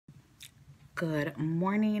Good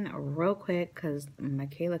morning, real quick, because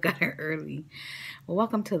Michaela got here early.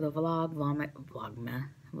 Welcome to the Vlogmas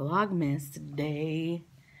day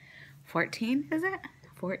 14, is it?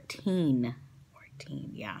 14,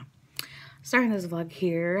 yeah. Starting this vlog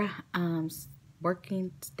here,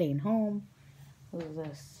 working, staying home. What is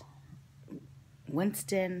this?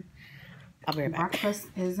 Winston. I'll be right back. Breakfast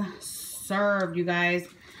is served, you guys.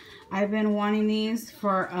 I've been wanting these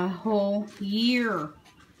for a whole year.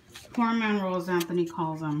 Cornman rolls, Anthony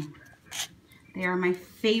calls them. They are my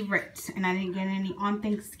favorite, and I didn't get any on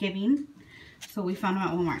Thanksgiving, so we found them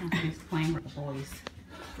at Walmart. He's playing with the boys.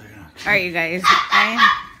 All right, you guys. Oh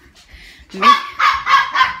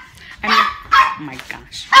my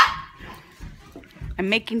gosh. I'm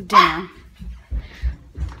making dinner.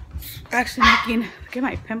 Actually making, look at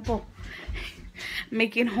my pimple.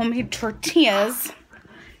 Making homemade tortillas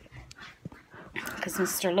because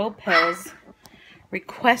Mr. Lopez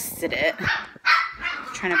requested it.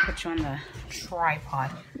 I'm trying to put you on the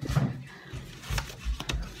tripod.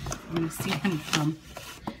 I'm gonna see him come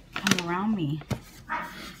around me.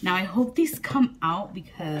 Now I hope these come out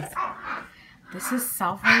because this is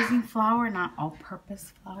self-raising flour, not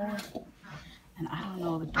all-purpose flour. And I don't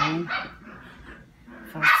know the dough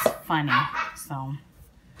if it's funny, so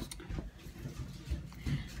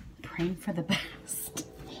praying for the best.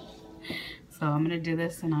 So I'm gonna do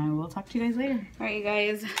this and I will talk to you guys later. All right, you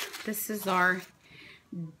guys, this is our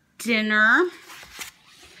dinner.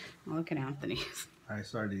 Oh, look at Anthony's. I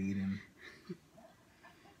started eating.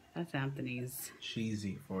 That's Anthony's.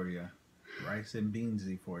 Cheesy for you. Rice and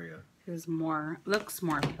beansy for you. Looks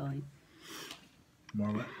more appealing.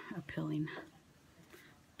 More what? Appealing.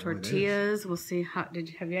 Tortillas. We'll see how.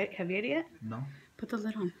 Have you had it yet? No. Put the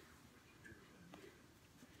lid on.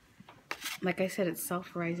 Like I said, it's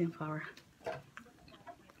self-rising flour.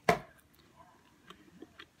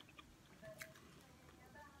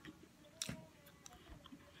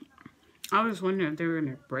 I was wondering if they were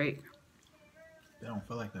gonna break. They don't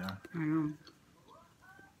feel like they are. I know.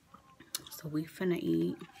 So we finna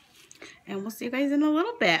eat, and we'll see you guys in a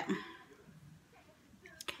little bit.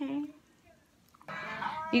 Okay.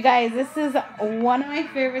 You guys, this is one of my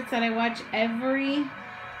favorites that I watch every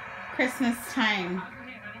Christmas time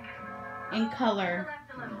in color.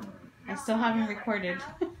 I still haven't recorded.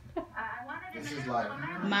 This is live.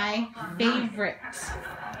 My favorite.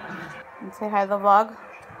 Say hi to the vlog.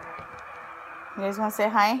 You guys want to say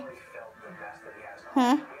hi?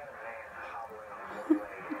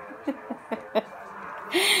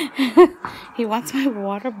 He wants my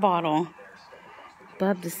water bottle.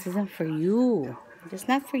 Bub, this isn't for you. It's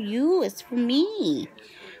not for you. It's for me.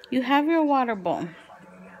 You have your water bowl.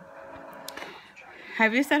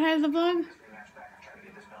 Have you said hi to the vlog?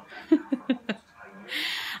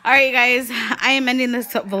 Alright, you guys. I am ending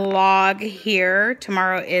this vlog here.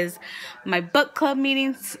 Tomorrow is my book club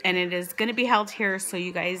meetings, and it is going to be held here so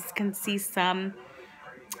you guys can see some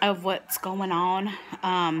of what's going on.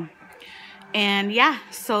 And yeah,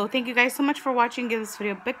 so thank you guys so much for watching. Give this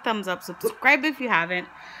video a big thumbs up. Subscribe if you haven't.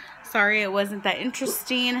 Sorry it wasn't that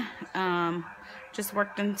interesting. Just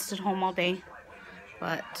worked and stood home all day.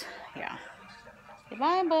 But yeah. Say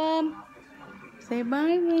bye, Bub. Say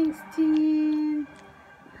bye, Winston.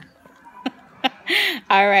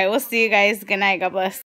 All right, we'll see you guys. Good night. God bless.